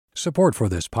Support for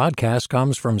this podcast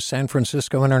comes from San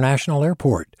Francisco International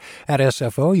Airport. At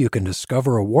SFO, you can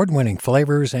discover award-winning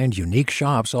flavors and unique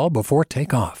shops all before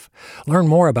takeoff. Learn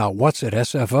more about what's at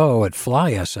SFO at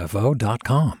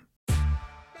flysfo.com.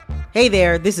 Hey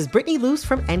there, this is Brittany Luce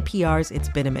from NPR's It's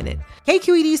Been a Minute.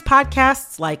 KQED's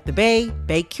podcasts like The Bay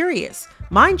Curious,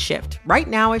 Mindshift, Right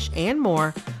Nowish, and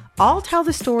more all tell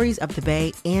the stories of the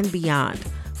Bay and beyond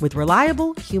with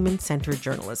reliable, human-centered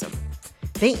journalism.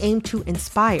 They aim to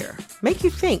inspire, make you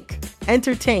think,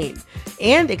 entertain,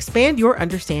 and expand your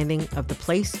understanding of the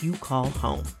place you call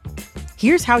home.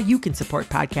 Here's how you can support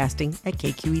podcasting at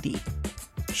KQED.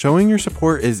 Showing your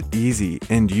support is easy,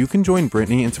 and you can join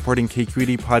Brittany in supporting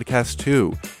KQED Podcast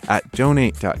too at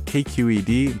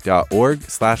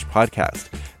donate.kqed.org/podcast.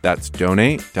 That's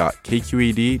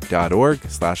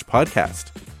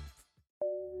donate.kqed.org/podcast.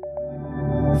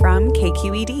 From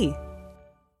KQED.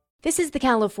 This is the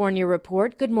California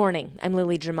Report. Good morning. I'm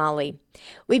Lily Jamali.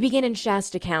 We begin in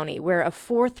Shasta County, where a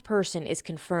fourth person is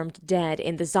confirmed dead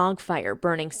in the Zogg fire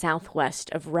burning southwest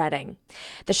of Redding.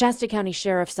 The Shasta County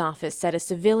Sheriff's Office said a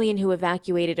civilian who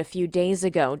evacuated a few days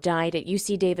ago died at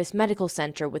UC Davis Medical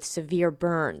Center with severe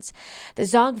burns. The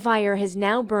Zogg fire has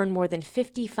now burned more than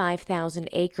 55,000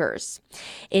 acres.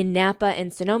 In Napa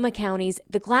and Sonoma counties,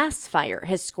 the Glass fire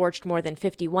has scorched more than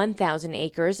 51,000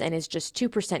 acres and is just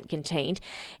 2% contained.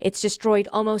 It's destroyed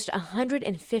almost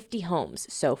 150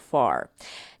 homes so far.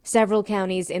 Several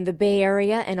counties in the Bay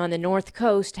Area and on the North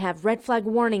Coast have red flag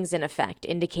warnings in effect,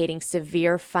 indicating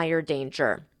severe fire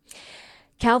danger.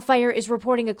 CAL FIRE is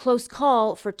reporting a close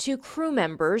call for 2 crew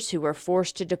members who were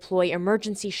forced to deploy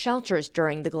emergency shelters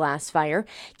during the Glass fire.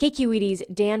 KQED's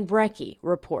Dan Brekke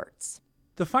reports.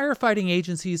 The firefighting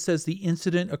agency says the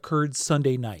incident occurred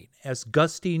Sunday night as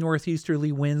gusty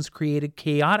northeasterly winds created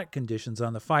chaotic conditions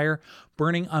on the fire,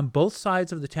 burning on both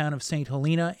sides of the town of St.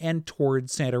 Helena and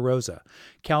toward Santa Rosa.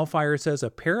 CAL FIRE says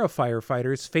a pair of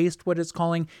firefighters faced what it's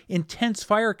calling intense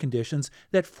fire conditions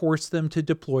that forced them to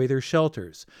deploy their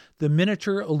shelters. The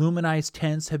miniature aluminized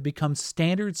tents have become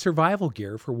standard survival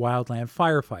gear for wildland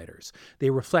firefighters.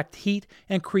 They reflect heat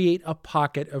and create a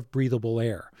pocket of breathable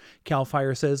air. CAL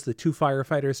FIRE says the 2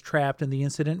 firefighters trapped in the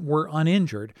incident were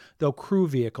uninjured, though crew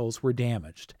vehicles were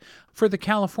damaged. For the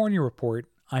California Report,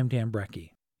 I'm Dan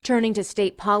Brekke. Turning to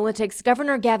state politics,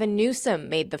 Governor Gavin Newsom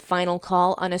made the final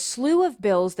call on a slew of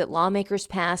bills that lawmakers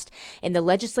passed in the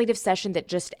legislative session that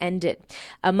just ended.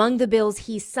 Among the bills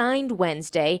he signed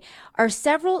Wednesday are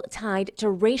several tied to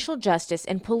racial justice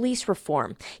and police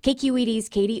reform. KQED's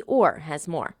Katie Orr has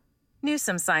more.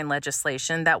 Newsom signed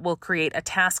legislation that will create a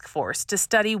task force to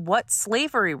study what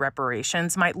slavery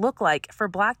reparations might look like for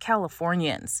Black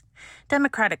Californians.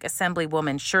 Democratic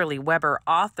Assemblywoman Shirley Weber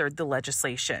authored the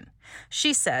legislation.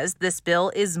 She says this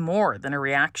bill is more than a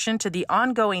reaction to the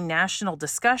ongoing national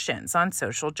discussions on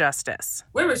social justice.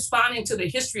 We're responding to the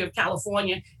history of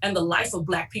California and the life of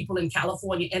Black people in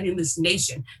California and in this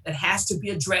nation that has to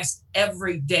be addressed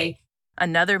every day.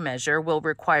 Another measure will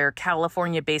require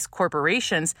California-based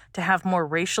corporations to have more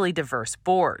racially diverse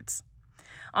boards.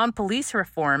 On police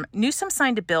reform, Newsom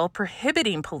signed a bill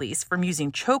prohibiting police from using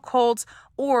chokeholds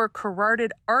or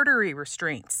carotid artery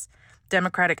restraints.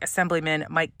 Democratic Assemblyman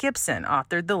Mike Gibson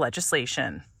authored the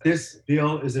legislation. This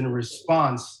bill is in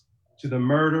response to the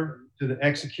murder, to the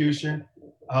execution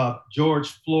of George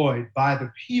Floyd by the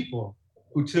people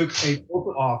who took a oath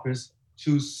of office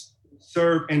to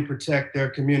serve and protect their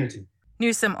community.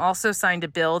 Newsom also signed a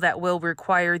bill that will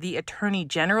require the Attorney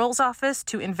General's office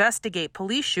to investigate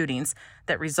police shootings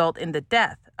that result in the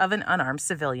death of an unarmed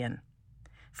civilian.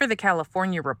 For the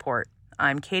California Report,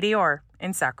 I'm Katie Orr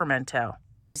in Sacramento.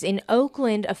 In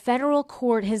Oakland, a federal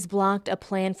court has blocked a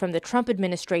plan from the Trump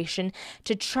administration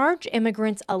to charge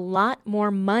immigrants a lot more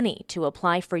money to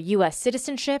apply for U.S.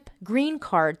 citizenship, green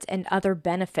cards, and other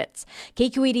benefits.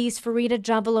 KQED's Farida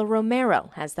Jhabvala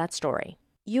Romero has that story.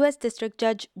 U.S. District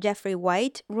Judge Jeffrey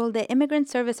White ruled that immigrant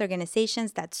service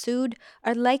organizations that sued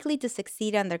are likely to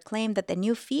succeed on their claim that the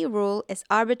new fee rule is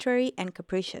arbitrary and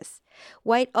capricious.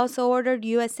 White also ordered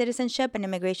U.S. Citizenship and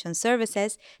Immigration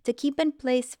Services to keep in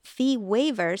place fee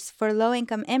waivers for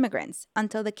low-income immigrants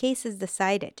until the case is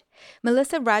decided.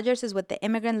 Melissa Rogers is with the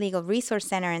Immigrant Legal Resource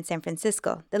Center in San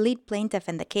Francisco, the lead plaintiff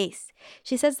in the case.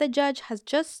 She says the judge has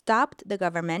just stopped the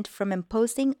government from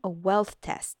imposing a wealth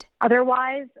test.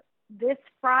 Otherwise, this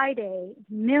Friday,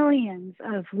 millions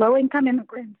of low-income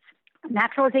immigrants,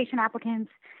 naturalization applicants,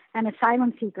 and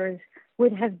asylum seekers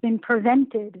would have been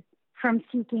prevented from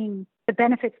seeking the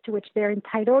benefits to which they're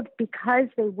entitled because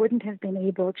they wouldn't have been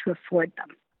able to afford them.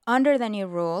 Under the new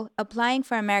rule, applying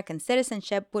for American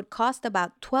citizenship would cost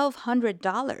about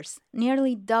 $1,200,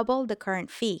 nearly double the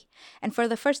current fee. And for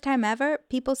the first time ever,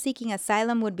 people seeking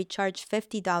asylum would be charged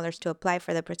 $50 to apply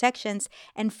for the protections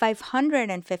and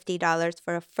 $550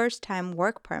 for a first-time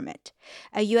work permit.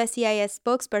 A USCIS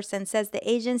spokesperson says the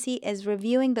agency is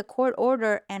reviewing the court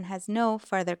order and has no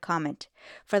further comment.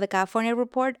 For the California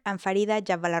Report, I'm Farida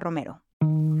Jhabvala Romero.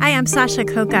 Hi, I'm Sasha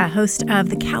Khokha, host of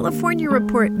the California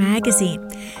Report magazine.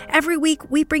 Every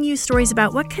week, we bring you stories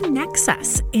about what connects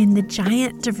us in the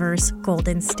giant, diverse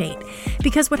Golden State.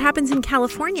 Because what happens in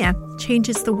California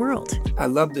changes the world. I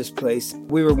love this place.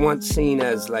 We were once seen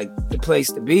as like the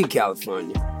place to be,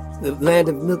 California. The land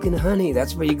of milk and honey.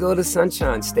 That's where you go to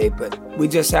Sunshine State. But we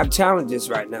just have challenges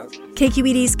right now.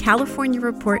 KQED's California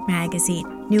Report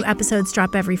magazine. New episodes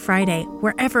drop every Friday,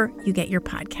 wherever you get your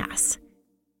podcasts.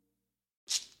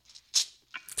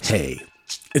 Hey,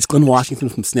 it's Glenn Washington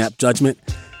from Snap Judgment.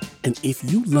 And if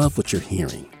you love what you're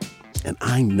hearing, and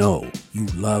I know you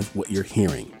love what you're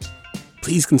hearing,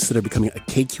 please consider becoming a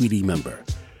KQED member.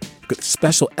 You get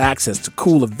special access to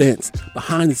cool events,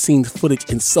 behind-the-scenes footage,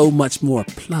 and so much more.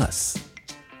 Plus,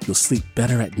 you'll sleep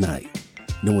better at night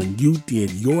knowing you did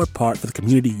your part for the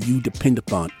community you depend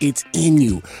upon. It's in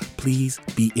you. Please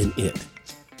be in it.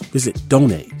 Visit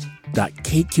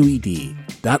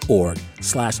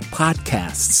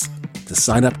donate.kqed.org/podcasts to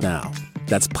sign up now.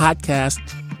 That's podcast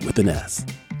with an S.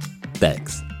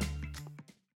 Thanks.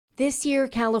 This year,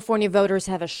 California voters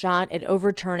have a shot at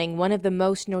overturning one of the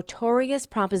most notorious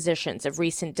propositions of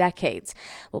recent decades.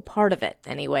 Well, part of it,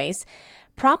 anyways.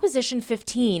 Proposition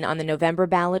 15 on the November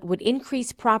ballot would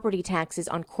increase property taxes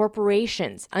on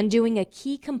corporations, undoing a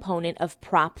key component of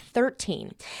Prop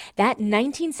 13. That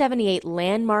 1978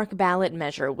 landmark ballot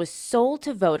measure was sold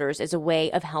to voters as a way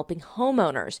of helping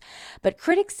homeowners. But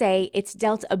critics say it's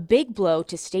dealt a big blow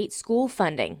to state school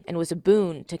funding and was a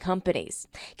boon to companies.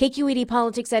 KQED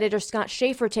politics editor Scott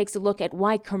Schaefer takes a look at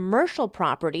why commercial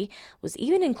property was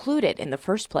even included in the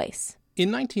first place. In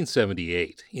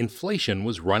 1978, inflation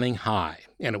was running high,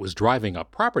 and it was driving up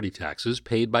property taxes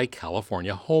paid by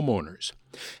California homeowners.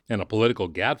 And a political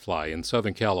gadfly in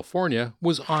Southern California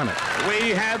was on it. We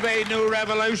have a new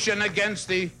revolution against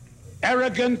the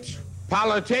arrogant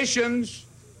politicians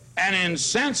and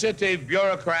insensitive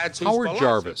bureaucrats. Howard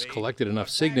Jarvis collected enough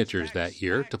signatures that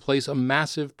year to place a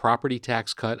massive property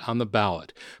tax cut on the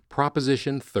ballot,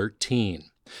 Proposition 13.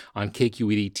 On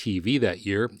KQED TV that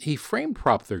year, he framed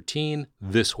Prop 13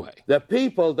 this way. The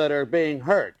people that are being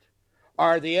hurt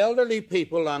are the elderly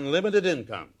people on limited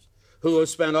incomes who have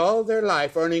spent all their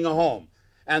life earning a home,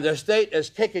 and the state is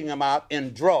kicking them out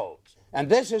in droves. And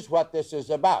this is what this is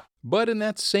about. But in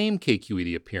that same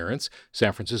KQED appearance,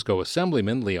 San Francisco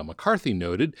Assemblyman Leo McCarthy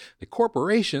noted that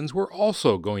corporations were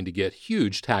also going to get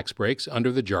huge tax breaks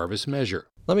under the Jarvis measure.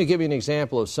 Let me give you an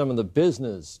example of some of the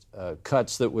business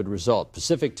cuts that would result.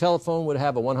 Pacific Telephone would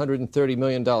have a $130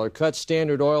 million cut,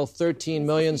 Standard Oil $13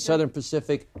 million, Southern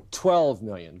Pacific $12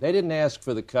 million. They didn't ask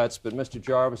for the cuts, but Mr.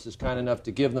 Jarvis is kind enough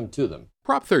to give them to them.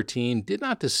 Prop 13 did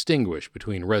not distinguish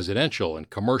between residential and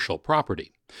commercial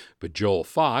property. But Joel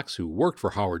Fox, who worked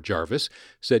for Howard Jarvis,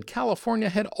 said California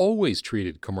had always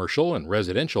treated commercial and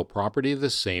residential property the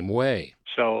same way.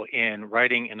 So in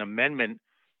writing an amendment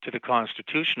to the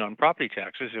Constitution on property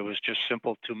taxes, it was just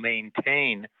simple to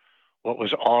maintain what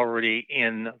was already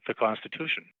in the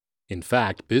Constitution. In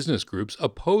fact, business groups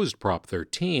opposed Prop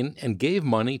 13 and gave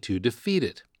money to defeat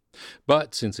it.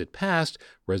 But since it passed,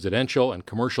 residential and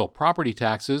commercial property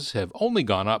taxes have only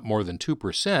gone up more than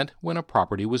 2% when a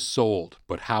property was sold.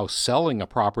 But how selling a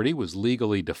property was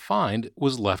legally defined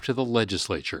was left to the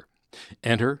legislature.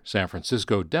 Enter San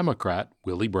Francisco Democrat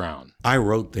Willie Brown. I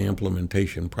wrote the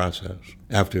implementation process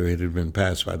after it had been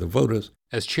passed by the voters.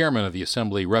 As chairman of the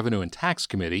Assembly Revenue and Tax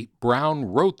Committee, Brown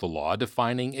wrote the law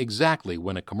defining exactly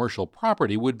when a commercial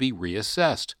property would be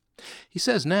reassessed. He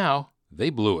says now they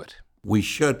blew it. We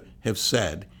should have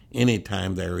said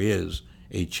anytime there is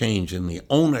a change in the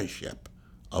ownership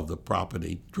of the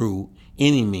property through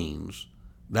any means,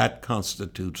 that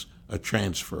constitutes a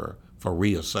transfer for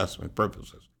reassessment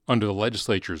purposes. Under the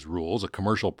legislature's rules, a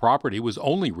commercial property was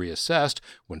only reassessed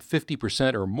when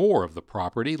 50% or more of the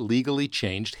property legally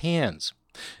changed hands.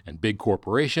 And big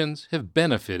corporations have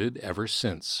benefited ever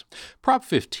since. Prop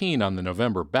 15 on the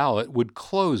November ballot would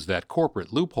close that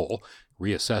corporate loophole,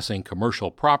 reassessing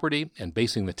commercial property and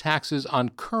basing the taxes on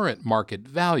current market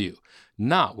value,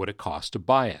 not what it costs to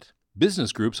buy it.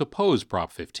 Business groups oppose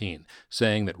Prop 15,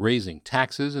 saying that raising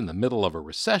taxes in the middle of a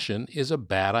recession is a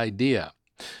bad idea.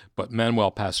 But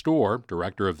Manuel Pastor,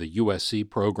 director of the USC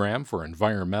Program for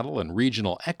Environmental and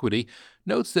Regional Equity,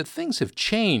 notes that things have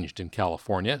changed in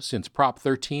California since Prop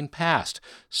 13 passed,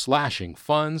 slashing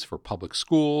funds for public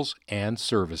schools and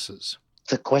services.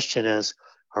 The question is,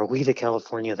 are we the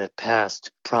California that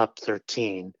passed Prop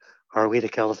 13? Are we the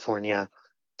California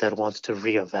that wants to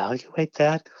reevaluate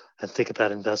that and think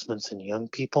about investments in young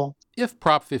people? If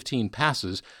Prop 15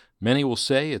 passes, many will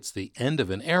say it's the end of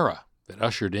an era that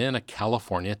ushered in a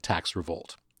California tax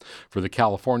revolt. For the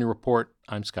California Report,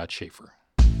 I'm Scott Schaefer.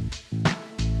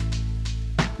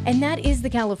 And that is the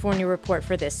California Report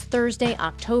for this Thursday,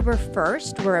 October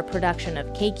 1st. We're a production of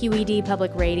KQED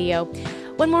Public Radio.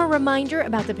 One more reminder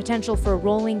about the potential for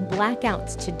rolling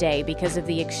blackouts today because of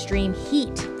the extreme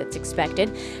heat that's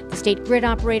expected. The state grid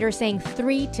operator saying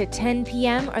 3 to 10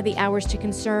 p.m. are the hours to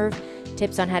conserve.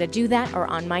 Tips on how to do that are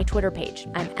on my Twitter page.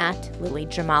 I'm at Lily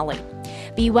Jamali.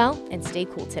 Be well and stay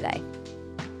cool today.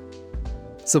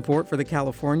 Support for the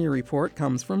California Report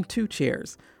comes from 2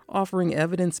 Chairs, offering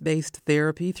evidence-based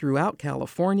therapy throughout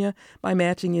California by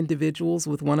matching individuals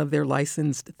with one of their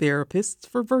licensed therapists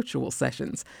for virtual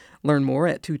sessions. Learn more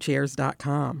at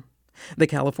 2chairs.com. The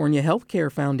California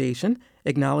Healthcare Foundation,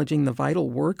 acknowledging the vital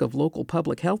work of local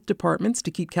public health departments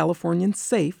to keep Californians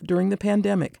safe during the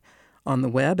pandemic. On the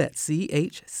web at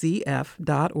chcf.org.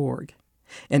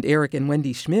 And Eric and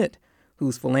Wendy Schmidt,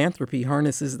 whose philanthropy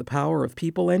harnesses the power of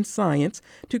people and science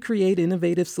to create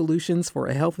innovative solutions for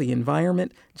a healthy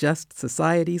environment, just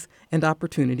societies, and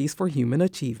opportunities for human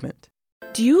achievement.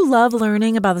 Do you love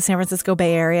learning about the San Francisco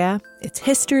Bay Area? Its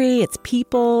history, its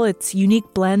people, its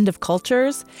unique blend of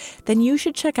cultures? Then you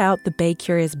should check out the Bay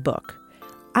Curious book.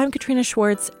 I'm Katrina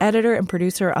Schwartz, editor and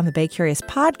producer on the Bay Curious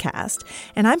podcast,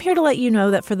 and I'm here to let you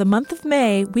know that for the month of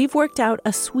May, we've worked out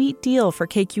a sweet deal for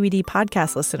KQED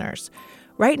podcast listeners.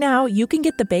 Right now, you can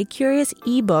get the Bay Curious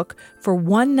ebook for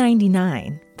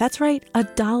 $1.99. That's right,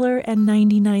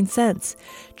 $1.99.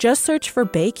 Just search for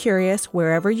Bay Curious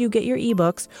wherever you get your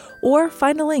ebooks, or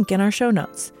find a link in our show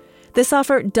notes. This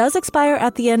offer does expire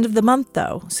at the end of the month,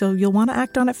 though, so you'll want to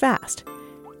act on it fast.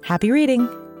 Happy reading!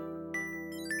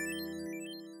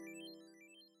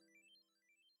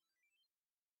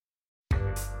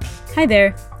 Hi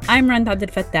there, I'm Rand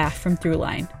Abdel-Fattah from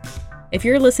Throughline. If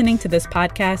you're listening to this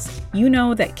podcast, you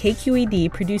know that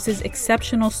KQED produces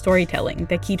exceptional storytelling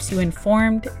that keeps you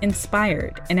informed,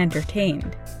 inspired, and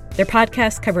entertained. Their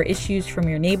podcasts cover issues from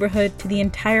your neighborhood to the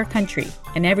entire country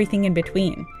and everything in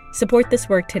between. Support this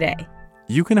work today.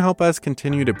 You can help us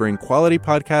continue to bring quality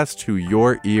podcasts to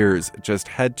your ears. Just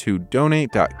head to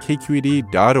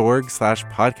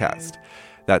donate.kqed.org/podcast.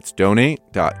 That's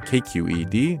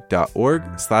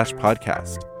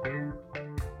donate.kqed.org/podcast.